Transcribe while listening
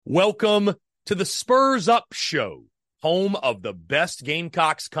Welcome to the Spurs Up Show, home of the best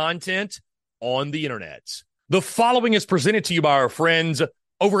Gamecocks content on the internet. The following is presented to you by our friends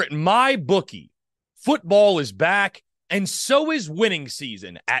over at MyBookie. Football is back, and so is winning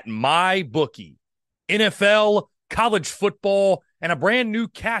season at MyBookie. NFL, college football, and a brand new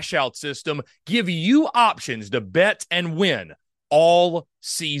cash-out system give you options to bet and win all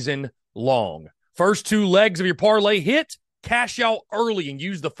season long. First two legs of your parlay hit, cash out early and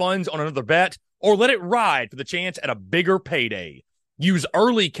use the funds on another bet, or let it ride for the chance at a bigger payday. Use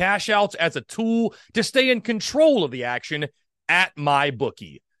early cash outs as a tool to stay in control of the action at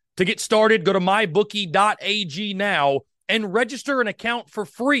MyBookie. To get started, go to mybookie.ag now and register an account for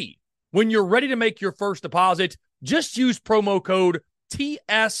free. When you're ready to make your first deposit, just use promo code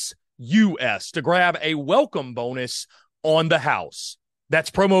TSUS to grab a welcome bonus on the house.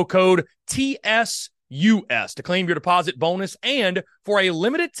 That's promo code TSUS to claim your deposit bonus and, for a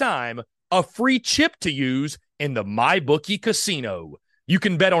limited time, a free chip to use in the MyBookie casino. You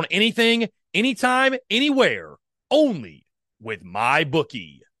can bet on anything, anytime, anywhere, only with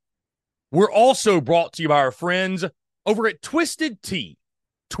MyBookie. We're also brought to you by our friends over at Twisted Tea.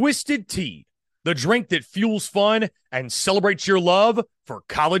 Twisted Tea, the drink that fuels fun and celebrates your love for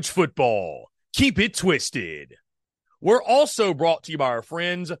college football. Keep it twisted. We're also brought to you by our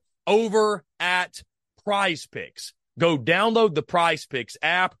friends over at Prize Picks. Go download the Prize Picks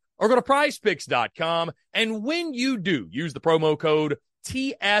app or go to prizepicks.com. And when you do, use the promo code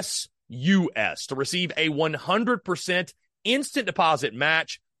TSUS to receive a 100% instant deposit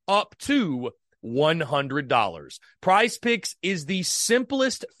match up to $100. Prize Picks is the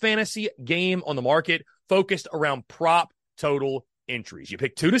simplest fantasy game on the market, focused around prop total entries. You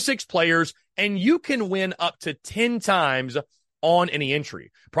pick 2 to 6 players, and you can win up to 10 times on any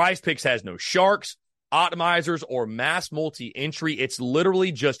entry. Prize Picks has no sharks, optimizers, or mass multi-entry. It's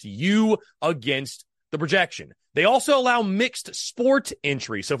literally just you against the projection. They also allow mixed sport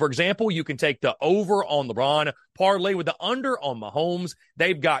entry. So, for example, you can take the over on LeBron, parlay with the under on Mahomes.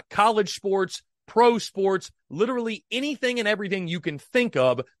 They've got college sports, pro sports, literally anything and everything you can think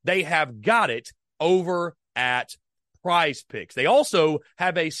of. They have got it over at Prize Picks. They also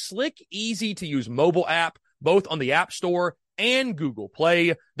have a slick, easy-to-use mobile app, both on the App Store and Google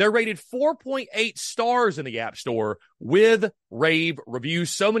Play. They're rated 4.8 stars in the App Store with rave reviews.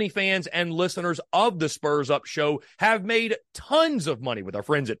 So many fans and listeners of the Spurs Up Show have made tons of money with our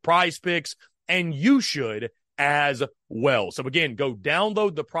friends at Prize Picks, and you should as well. So again, go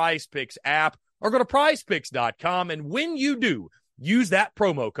download the Prize Picks app or go to prizepicks.com, and when you do, use that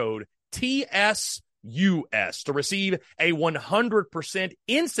promo code TSUS to receive a 100%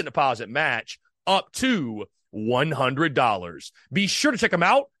 instant deposit match up to $100. Be sure to check them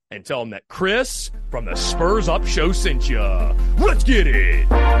out and tell them that Chris from the Spurs Up Show sent you. Let's get it.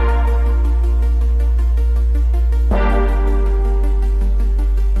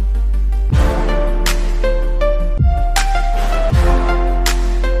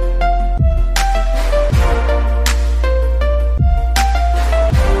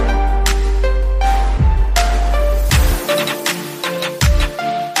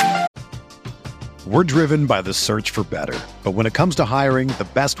 We're driven by the search for better. But when it comes to hiring, the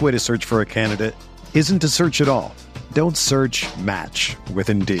best way to search for a candidate isn't to search at all. Don't search, match with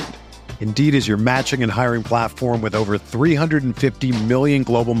Indeed. Indeed is your matching and hiring platform with over 350 million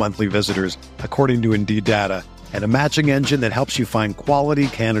global monthly visitors, according to Indeed data, and a matching engine that helps you find quality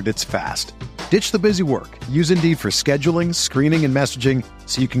candidates fast. Ditch the busy work. Use Indeed for scheduling, screening, and messaging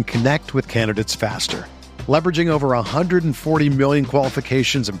so you can connect with candidates faster. Leveraging over 140 million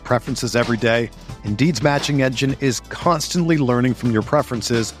qualifications and preferences every day, Indeed's matching engine is constantly learning from your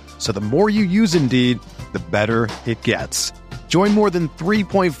preferences, so the more you use Indeed, the better it gets. Join more than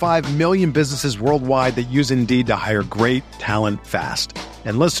 3.5 million businesses worldwide that use Indeed to hire great talent fast.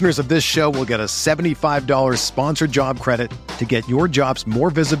 And listeners of this show will get a $75 sponsored job credit to get your jobs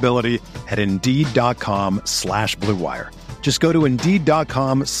more visibility at Indeed.com/Blue Wire. Just go to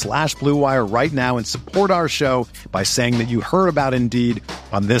Indeed.com/Blue Wire right now and support our show by saying that you heard about Indeed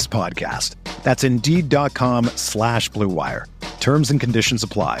on this podcast. That's Indeed.com/Blue Wire. Terms and conditions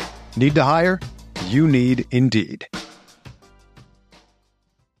apply. Need to hire? You need Indeed.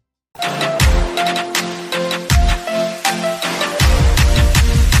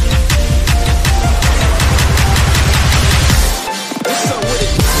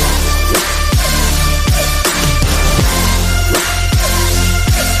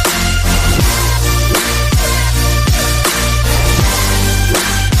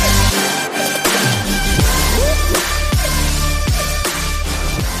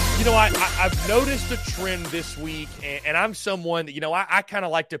 noticed a trend this week, and I'm someone that, I kind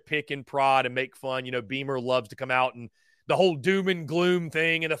of like to pick and prod and make fun. Beamer loves to come out and the whole doom and gloom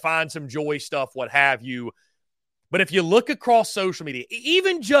thing and to find some joy stuff, what have you. But if you look across social media,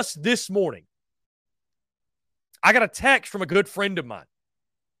 even just this morning, I got a text from a good friend of mine.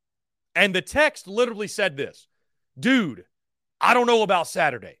 And the text literally said this: dude, I don't know about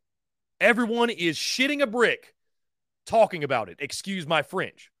Saturday. Everyone is shitting a brick talking about it. Excuse my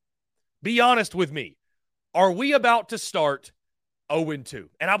French. Be honest with me. Are we about to start 0-2?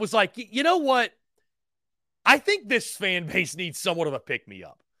 And I was like, you know what? I think this fan base needs somewhat of a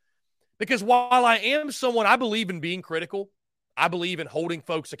pick-me-up. Because while I am someone, I believe in being critical. I believe in holding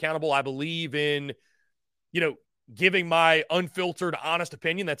folks accountable. I believe in, giving my unfiltered, honest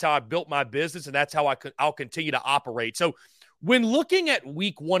opinion. That's how I built my business, and that's how I'll continue to operate. So when looking at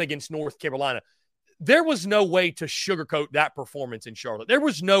week 1 against North Carolina, there was no way to sugarcoat that performance in Charlotte. There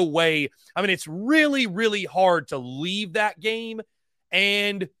was no way. I mean, it's really, really hard to leave that game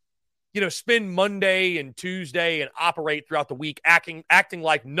and, spend Monday and Tuesday and operate throughout the week acting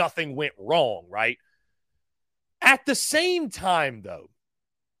like nothing went wrong, right? At the same time, though,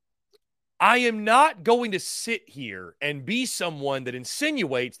 I am not going to sit here and be someone that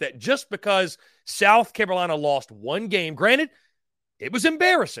insinuates that just because South Carolina lost one game, granted, it was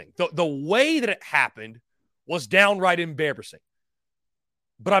embarrassing. The way that it happened was downright embarrassing.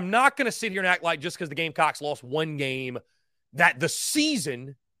 But I'm not going to sit here and act like just because the Gamecocks lost one game that the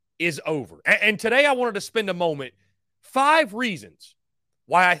season is over. And today I wanted to spend a moment, 5 reasons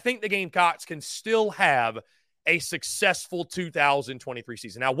why I think the Gamecocks can still have a successful 2023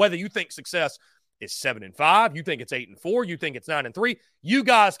 season. Now, whether you think success is 7-5, you think it's 8-4, you think it's 9-3, you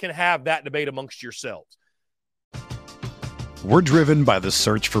guys can have that debate amongst yourselves. We're driven by the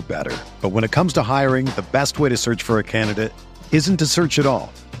search for better. But when it comes to hiring, the best way to search for a candidate isn't to search at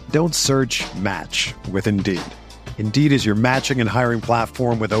all. Don't search, match with Indeed. Indeed is your matching and hiring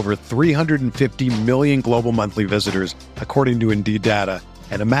platform with over 350 million global monthly visitors, according to Indeed data,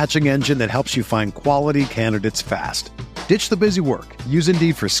 and a matching engine that helps you find quality candidates fast. Ditch the busy work. Use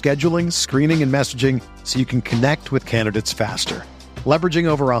Indeed for scheduling, screening, and messaging so you can connect with candidates faster. Leveraging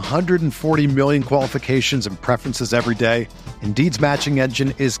over 140 million qualifications and preferences every day, Indeed's matching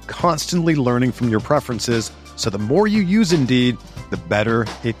engine is constantly learning from your preferences, so the more you use Indeed, the better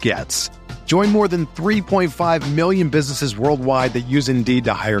it gets. Join more than 3.5 million businesses worldwide that use Indeed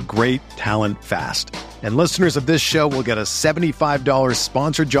to hire great talent fast. And listeners of this show will get a $75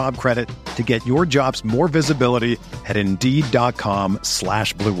 sponsored job credit to get your jobs more visibility at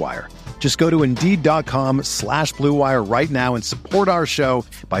Indeed.com/Blue Wire. Just go to Indeed.com/Blue Wire right now and support our show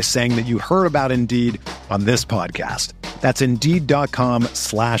by saying that you heard about Indeed on this podcast. That's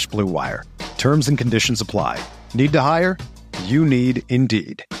Indeed.com/Blue Wire. Terms and conditions apply. Need to hire? You need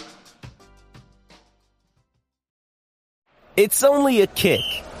Indeed. It's only a kick,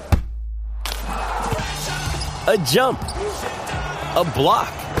 a jump, a block.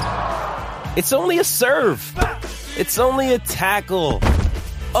 It's only a serve. It's only a tackle,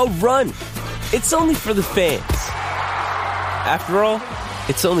 a run. It's only for the fans. After all,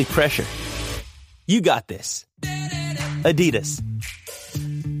 it's only pressure. You got this. Adidas.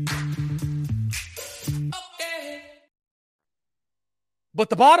 But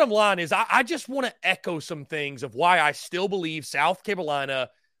the bottom line is I just want to echo some things of why I still believe South Carolina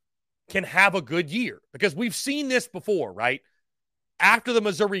can have a good year. Because we've seen this before, right? After the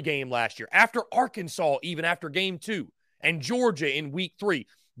Missouri game last year, after Arkansas, even after game 2, and Georgia in week 3,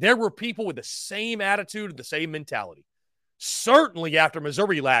 there were people with the same attitude and the same mentality. Certainly after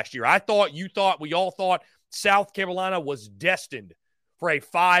Missouri last year, we all thought South Carolina was destined for a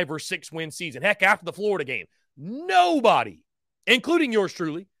 5 or 6 win season. Heck, after the Florida game, nobody, including yours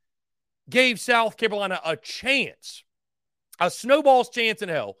truly, gave South Carolina a chance, a snowball's chance in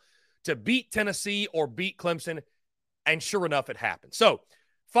hell, to beat Tennessee or beat Clemson, and sure enough, it happened. So,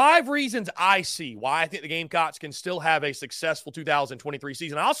 5 reasons I see why I think the Gamecocks can still have a successful 2023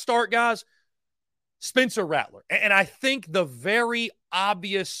 season. I'll start, guys, Spencer Rattler. And I think the very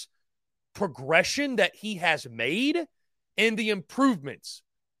obvious progression that he has made and the improvements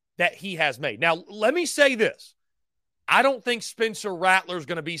that he has made. Now, let me say this. I don't think Spencer Rattler is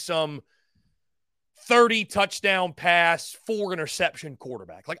going to be some 30 touchdown pass, 4 interception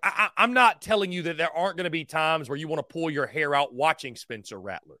quarterback. Like, I'm not telling you that there aren't going to be times where you want to pull your hair out watching Spencer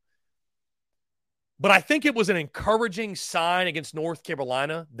Rattler. But I think it was an encouraging sign against North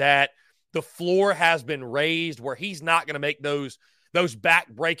Carolina that the floor has been raised where he's not going to make those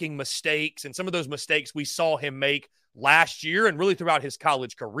back-breaking mistakes and some of those mistakes we saw him make last year and really throughout his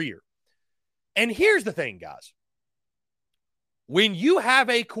college career. And here's the thing, guys. when you have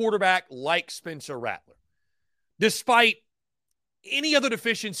a quarterback like Spencer Rattler, despite any other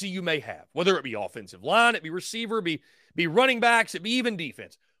deficiency you may have, whether it be offensive line, it be receiver, be running backs, it be even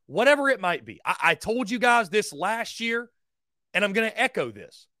defense, whatever it might be. I told you guys this last year, and I'm going to echo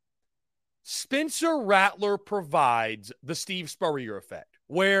this. Spencer Rattler provides the Steve Spurrier effect,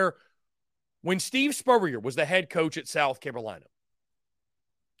 where when Steve Spurrier was the head coach at South Carolina,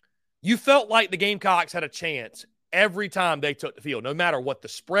 you felt like the Gamecocks had a chance every time they took the field, no matter what the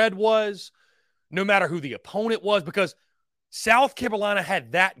spread was, no matter who the opponent was, because South Carolina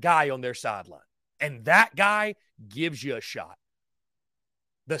had that guy on their sideline, and that guy gives you a shot.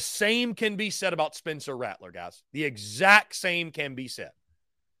 The same can be said about Spencer Rattler, guys. The exact same can be said.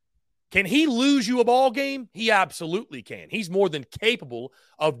 Can he lose you a ball game? He absolutely can. He's more than capable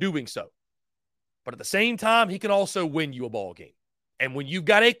of doing so. But at the same time, he can also win you a ball game. And when you've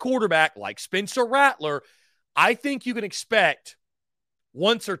got a quarterback like Spencer Rattler, I think you can expect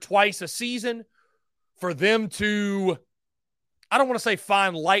once or twice a season for them to, I don't want to say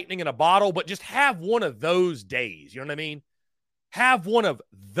find lightning in a bottle, but just have one of those days. You know what I mean? Have one of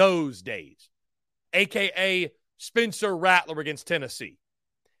those days, a.k.a. Spencer Rattler against Tennessee,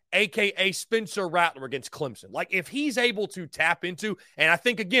 a.k.a. Spencer Rattler against Clemson. Like, if he's able to tap into, and I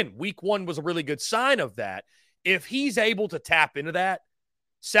think, again, week 1 was a really good sign of that. If he's able to tap into that,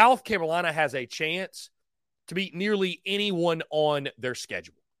 South Carolina has a chance to beat nearly anyone on their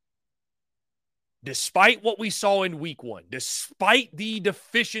schedule. Despite what we saw in week 1, despite the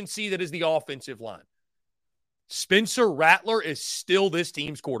deficiency that is the offensive line, Spencer Rattler is still this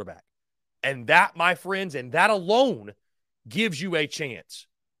team's quarterback. And that, my friends, and that alone gives you a chance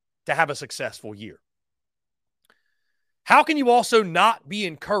to have a successful year. How can you also not be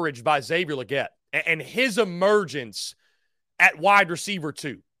encouraged by Xavier Legette and his emergence at wide receiver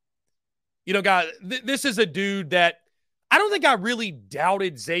 2? You know, guys, this is a dude that I don't think I really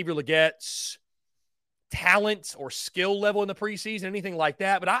doubted Xavier Legette's talent or skill level in the preseason, anything like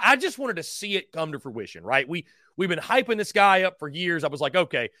that. But I just wanted to see it come to fruition, right? We've been hyping this guy up for years. I was like,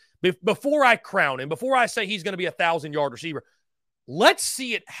 okay, before I crown him, before I say he's going to be a 1,000-yard receiver, let's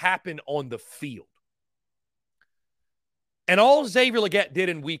see it happen on the field. And all Xavier Legette did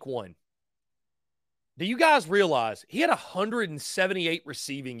in week 1, do you guys realize he had 178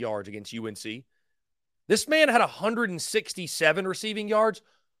 receiving yards against UNC? This man had 167 receiving yards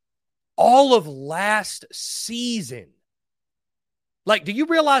all of last season. Like, do you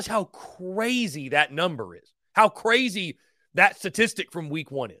realize how crazy that number is? How crazy that statistic from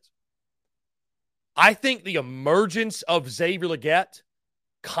week 1 is? I think the emergence of Xavier Legette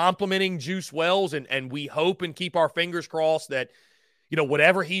complementing Juice Wells, and we hope and keep our fingers crossed that, you know,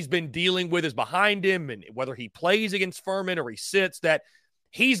 whatever he's been dealing with is behind him, and whether he plays against Furman or he sits, that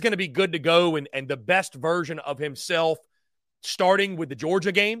he's going to be good to go and the best version of himself starting with the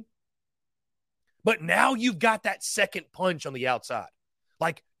Georgia game. But now you've got that second punch on the outside.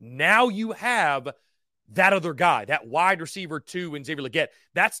 Like, now you have that other guy, that wide receiver 2 in Xavier Legette.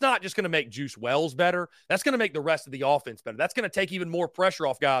 That's not just going to make Juice Wells better. That's going to make the rest of the offense better. That's going to take even more pressure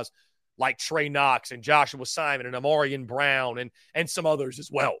off guys like Trey Knox and Joshua Simon and Amarian Brown and some others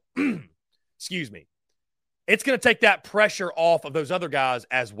as well. Excuse me. It's going to take that pressure off of those other guys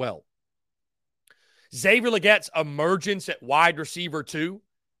as well. Xavier Legette's emergence at wide receiver 2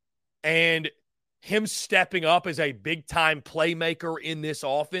 and him stepping up as a big-time playmaker in this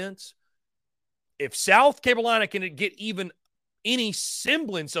offense, if South Carolina can get even any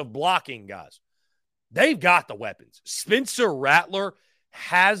semblance of blocking, guys, they've got the weapons. Spencer Rattler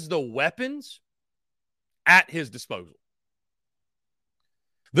has the weapons at his disposal.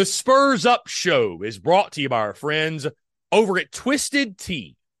 The Spurs Up Show is brought to you by our friends over at Twisted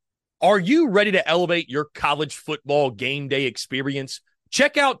Tea. Are you ready to elevate your college football game day experience?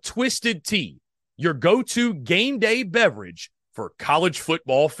 Check out Twisted Tea, your go-to game day beverage for college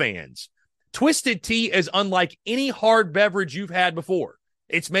football fans. Twisted Tea is unlike any hard beverage you've had before.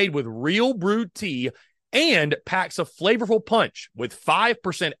 It's made with real brewed tea and packs a flavorful punch with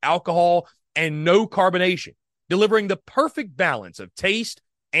 5% alcohol and no carbonation, delivering the perfect balance of taste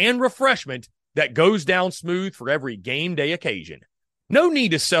and refreshment that goes down smooth for every game day occasion. No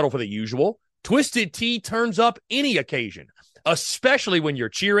need to settle for the usual. Twisted Tea turns up any occasion, especially when you're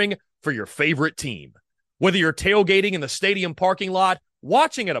cheering for your favorite team. Whether you're tailgating in the stadium parking lot,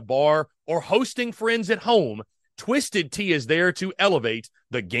 watching at a bar, or hosting friends at home, Twisted Tea is there to elevate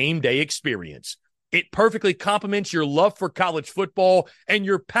the game day experience. It perfectly complements your love for college football and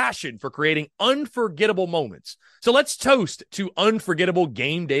your passion for creating unforgettable moments. So let's toast to unforgettable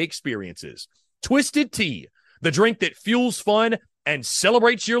game day experiences. Twisted Tea, the drink that fuels fun and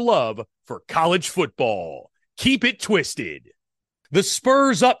celebrates your love for college football. Keep it twisted. The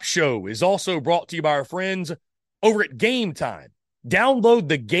Spurs Up Show is also brought to you by our friends over at Game Time. Download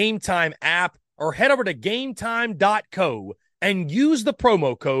the Game Time app or head over to gametime.co and use the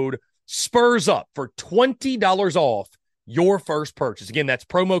promo code SPURSUP for $20 off your first purchase. Again, that's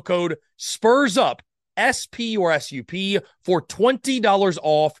promo code SPURSUP, S-P-U-R-S-U-P, for $20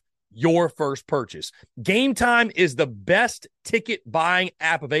 off your first purchase. Game Time is the best ticket buying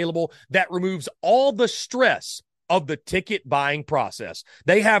app available that removes all the stress of the ticket buying process.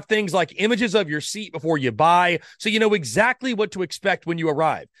 They have things like images of your seat before you buy, so you know exactly what to expect when you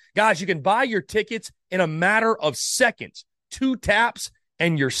arrive. Guys, you can buy your tickets in a matter of seconds. 2 taps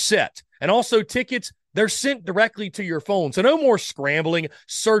and you're set. And also tickets, they're sent directly to your phone. So no more scrambling,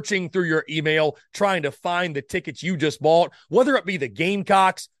 searching through your email, trying to find the tickets you just bought, whether it be the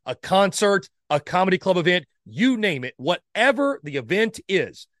Gamecocks, a concert, a comedy club event, you name it, whatever the event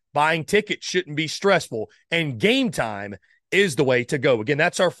is. Buying tickets shouldn't be stressful, and Game Time is the way to go. Again,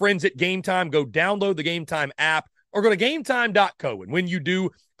 that's our friends at Game Time. Go download the Game Time app or go to gametime.co. And when you do,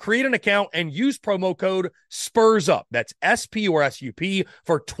 create an account and use promo code SPURSUP. That's S-P-U-R-S-U-P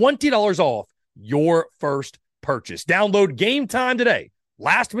for $20 off your first purchase. Download Game Time today.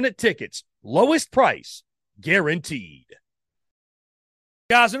 Last-minute tickets, lowest price, guaranteed.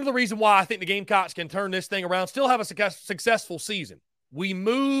 Guys, another reason why I think the Gamecocks can turn this thing around, still have a successful season. We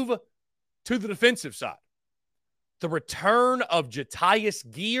move to the defensive side. The return of Jatius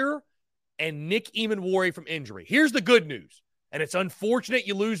Gear and Nick Eamon-Warry from injury. Here's the good news, and it's unfortunate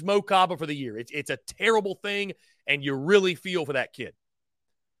you lose Mo Kaba for the year. It's a terrible thing, and you really feel for that kid.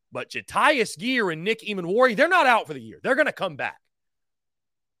 But Jatius Gear and Nick Eamon-Warry, they're not out for the year. They're going to come back.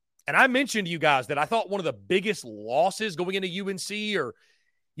 And I mentioned to you guys that I thought one of the biggest losses going into UNC, or,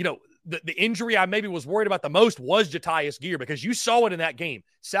 you know, the injury I maybe was worried about the most was Jatius Gear, because you saw it in that game.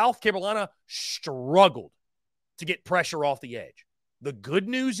 South Carolina struggled to get pressure off the edge. The good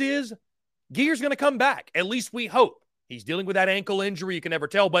news is Gear's going to come back. At least we hope. He's dealing with that ankle injury. You can never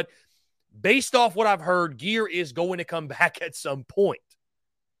tell. But based off what I've heard, Gear is going to come back at some point.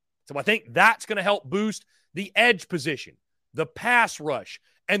 So I think that's going to help boost the edge position, the pass rush,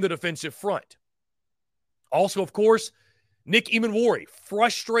 and the defensive front. Also, of course, Nick Eamon-Warry,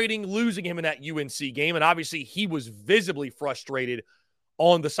 frustrating losing him in that UNC game, and obviously he was visibly frustrated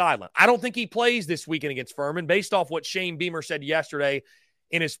on the sideline. I don't think he plays this weekend against Furman based off what Shane Beamer said yesterday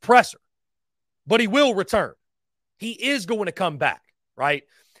in his presser, but he will return. He is going to come back, right?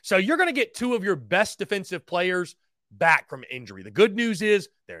 So you're going to get 2 of your best defensive players back from injury. The good news is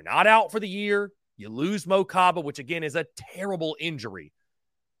they're not out for the year. You lose Mo Kaba, which again is a terrible injury.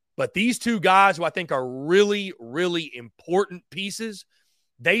 But these 2 guys who I think are really, really important pieces,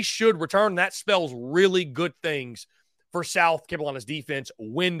 they should return. That spells really good things for South Carolina's defense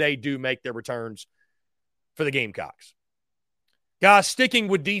when they do make their returns for the Gamecocks. Guys, sticking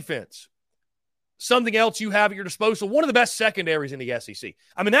with defense, something else you have at your disposal, one of the best secondaries in the SEC.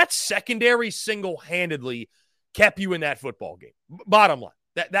 I mean, that secondary single-handedly kept you in that football game. Bottom line,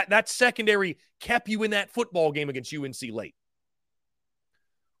 that secondary kept you in that football game against UNC late.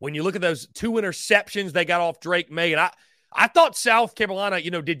 When you look at those 2 interceptions they got off Drake May, and I thought South Carolina,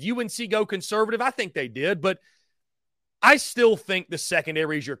 did UNC go conservative? I think they did, but I still think the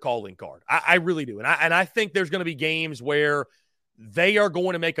secondary is your calling card. I really do. And I think there's going to be games where they are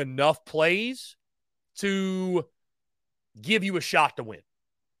going to make enough plays to give you a shot to win.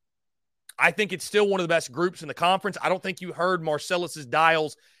 I think it's still one of the best groups in the conference. I don't think you heard Marcellus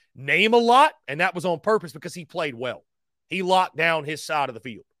Dial's name a lot, and that was on purpose because he played well. He locked down his side of the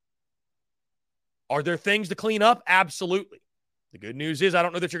field. Are there things to clean up? Absolutely. The good news is I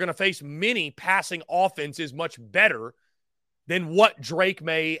don't know that you're going to face many passing offenses much better than what Drake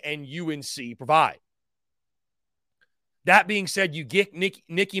May and UNC provide. That being said, you get Nick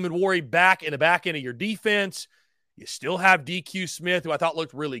Eamon-Warry back in the back end of your defense. You still have DQ Smith, who I thought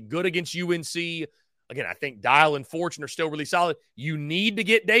looked really good against UNC. Again, I think Dial and Fortune are still really solid. You need to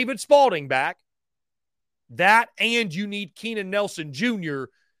get David Spalding back. That, and you need Keenan Nelson Jr.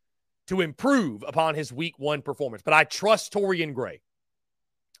 to improve upon his week 1 performance. But I trust Torian Gray.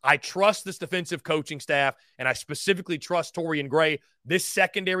 I trust this defensive coaching staff, and I specifically trust Torian Gray. This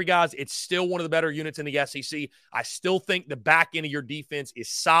secondary, guys, it's still one of the better units in the SEC. I still think the back end of your defense is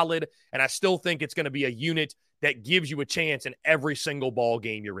solid, and I still think it's going to be a unit that gives you a chance in every single ball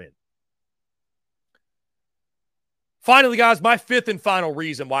game you're in. Finally, guys, my 5th and final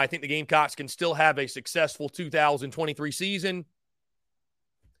reason why I think the Gamecocks can still have a successful 2023 season,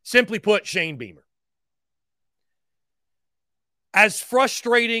 simply put, Shane Beamer. As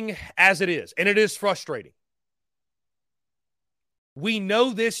frustrating as it is, and it is frustrating, We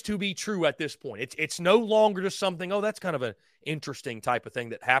know this to be true at this point. It's no longer just something, oh, that's kind of an interesting type of thing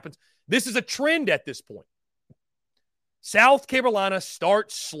that happens. This is a trend at this point. South Carolina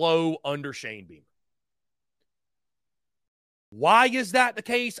starts slow under Shane Beamer. Why is that the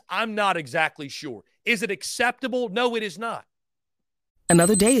case? I'm not exactly sure. Is it acceptable? No, it is not.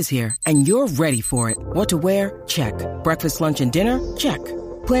 Another day is here, and you're ready for it. What to wear? Check. Breakfast, lunch, and dinner? Check.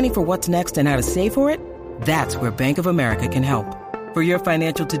 Planning for what's next and how to save for it? That's where Bank of America can help. For your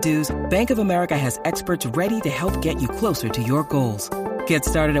financial to-dos, Bank of America has experts ready to help get you closer to your goals. Get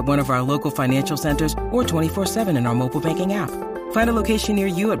started at one of our local financial centers or 24/7 in our mobile banking app. Find a location near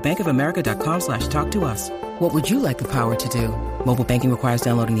you at bankofamerica.com/talktous. What would you like the power to do? Mobile banking requires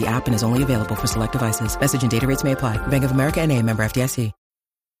downloading the app and is only available for select devices. Message and data rates may apply. Bank of America N.A., member FDIC.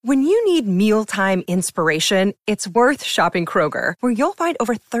 When you need mealtime inspiration, it's worth shopping Kroger, where you'll find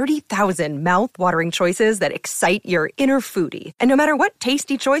over 30,000 mouth-watering choices that excite your inner foodie. And no matter what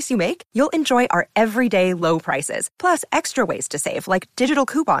tasty choice you make, you'll enjoy our everyday low prices, plus extra ways to save, like digital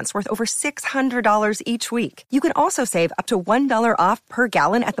coupons worth over $600 each week. You can also save up to $1 off per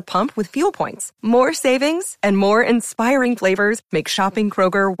gallon at the pump with fuel points. More savings and more inspiring flavors make shopping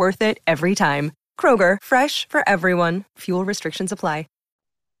Kroger worth it every time. Kroger, fresh for everyone. Fuel restrictions apply.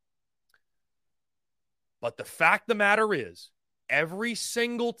 But the fact of the matter is, every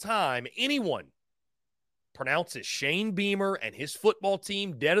single time anyone pronounces Shane Beamer and his football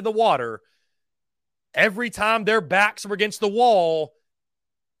team dead in the water, every time their backs are against the wall,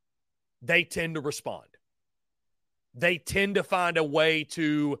 they tend to respond. They tend to find a way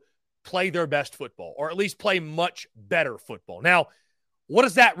to play their best football, or at least play much better football. Now, what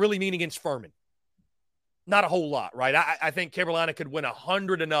does that really mean against Furman? Not a whole lot, right? I think Carolina could win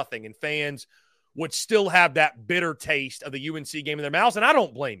 100-0, and fans would still have that bitter taste of the UNC game in their mouths, and I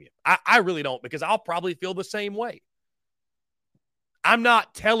don't blame you. I really don't, because I'll probably feel the same way. I'm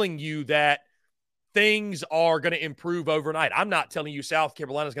not telling you that things are going to improve overnight. I'm not telling you South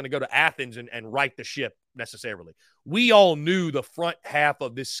Carolina is going to go to Athens and right the ship necessarily. We all knew the front half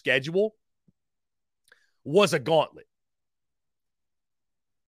of this schedule was a gauntlet.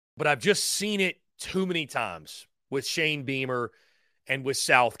 But I've just seen it too many times with Shane Beamer and with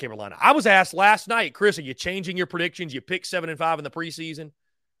South Carolina. I was asked last night, Chris, are you changing your predictions? You picked 7-5 in the preseason.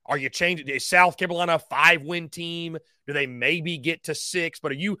 Are you changing? Is South Carolina a 5-win team? Do they maybe get to 6?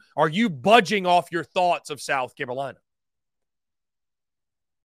 But are you budging off your thoughts of South Carolina?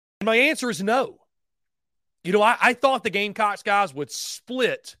 And my answer is no. You know, I thought the Gamecocks guys would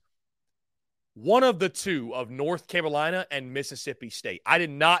split one of the two of North Carolina and Mississippi State. I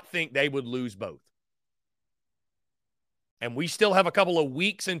did not think they would lose both. And we still have a couple of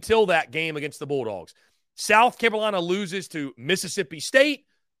weeks until that game against the Bulldogs. South Carolina loses to Mississippi State,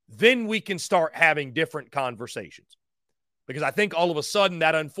 then we can start having different conversations. Because I think all of a sudden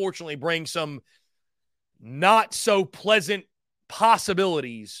that unfortunately brings some not so pleasant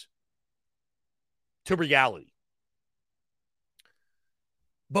possibilities to reality.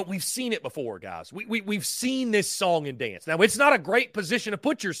 But we've seen it before, guys. We've seen this song and dance. Now, it's not a great position to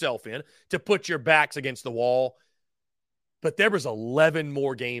put yourself in, to put your backs against the wall. But there was 11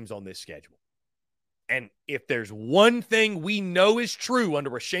 more games on this schedule. And if there's one thing we know is true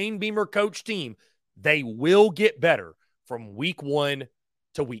under a Shane Beamer coach team, they will get better from week 1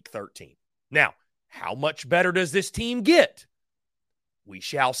 to week 13. Now, how much better does this team get? We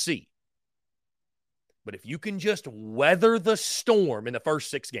shall see. But if you can just weather the storm in the first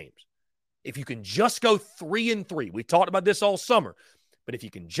 6 games, if you can just go 3-3, we talked about this all summer, but if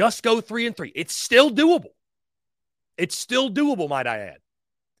you can just go 3-3, it's still doable. It's still doable, might I add.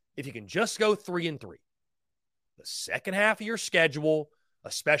 If you can just go 3-3. The second half of your schedule,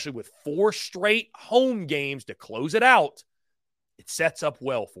 especially with 4 straight home games to close it out, it sets up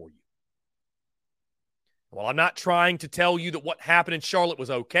well for you. Well, I'm not trying to tell you that what happened in Charlotte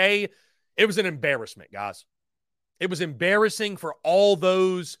was okay. It was an embarrassment, guys. It was embarrassing for all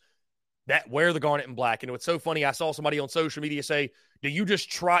those that wear the garnet and black. And it's so funny, I saw somebody on social media say, do you just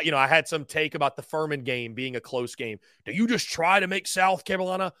try, I had some take about the Furman game being a close game. Do you just try to make South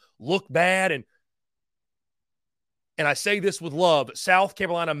Carolina look bad? And I say this with love, South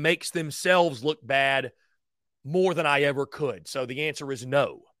Carolina makes themselves look bad more than I ever could. So the answer is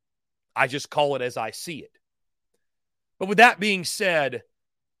no. I just call it as I see it. But with that being said,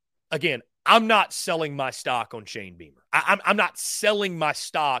 again, I'm not selling my stock on Shane Beamer. I'm not selling my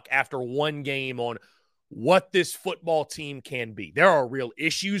stock after one game on what this football team can be. There are real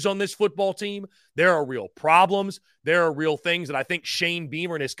issues on this football team. There are real problems. There are real things that I think Shane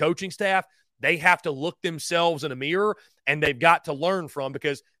Beamer and his coaching staff, they have to look themselves in a mirror and they've got to learn from,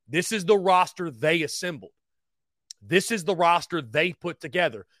 because this is the roster they assembled. This is the roster they put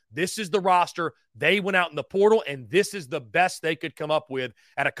together. This is the roster they went out in the portal, and this is the best they could come up with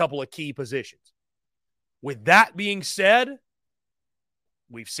at a couple of key positions. With that being said,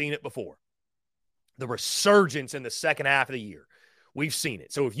 we've seen it before. The resurgence in the second half of the year. We've seen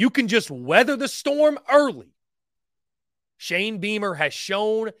it. So if you can just weather the storm early, Shane Beamer has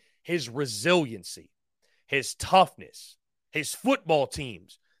shown his resiliency, his toughness, his football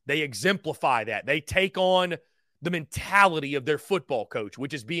teams. They exemplify that. They take on the mentality of their football coach,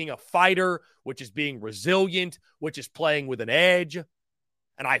 which is being a fighter, which is being resilient, which is playing with an edge.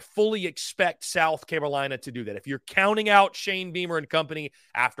 And I fully expect South Carolina to do that. If you're counting out Shane Beamer and company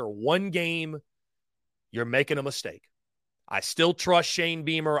after one game, you're making a mistake. I still trust Shane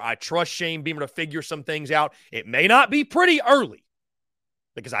Beamer. I trust Shane Beamer to figure some things out. It may not be pretty early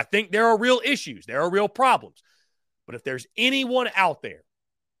because I think there are real issues. There are real problems. But if there's anyone out there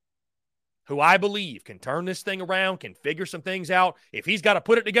who I believe can turn this thing around, can figure some things out, if he's got to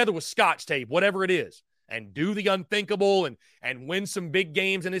put it together with Scotch tape, whatever it is, and do the unthinkable and win some big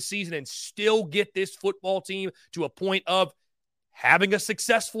games in this season and still get this football team to a point of having a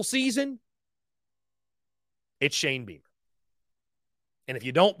successful season, it's Shane Beamer. And if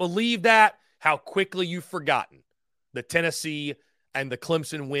you don't believe that, how quickly you've forgotten the Tennessee and the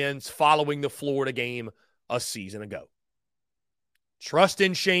Clemson wins following the Florida game a season ago. Trust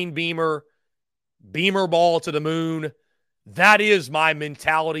in Shane Beamer, Beamer ball to the moon. That is my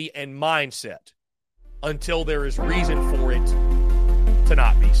mentality and mindset until there is reason for it to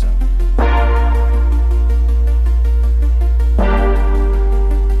not be so.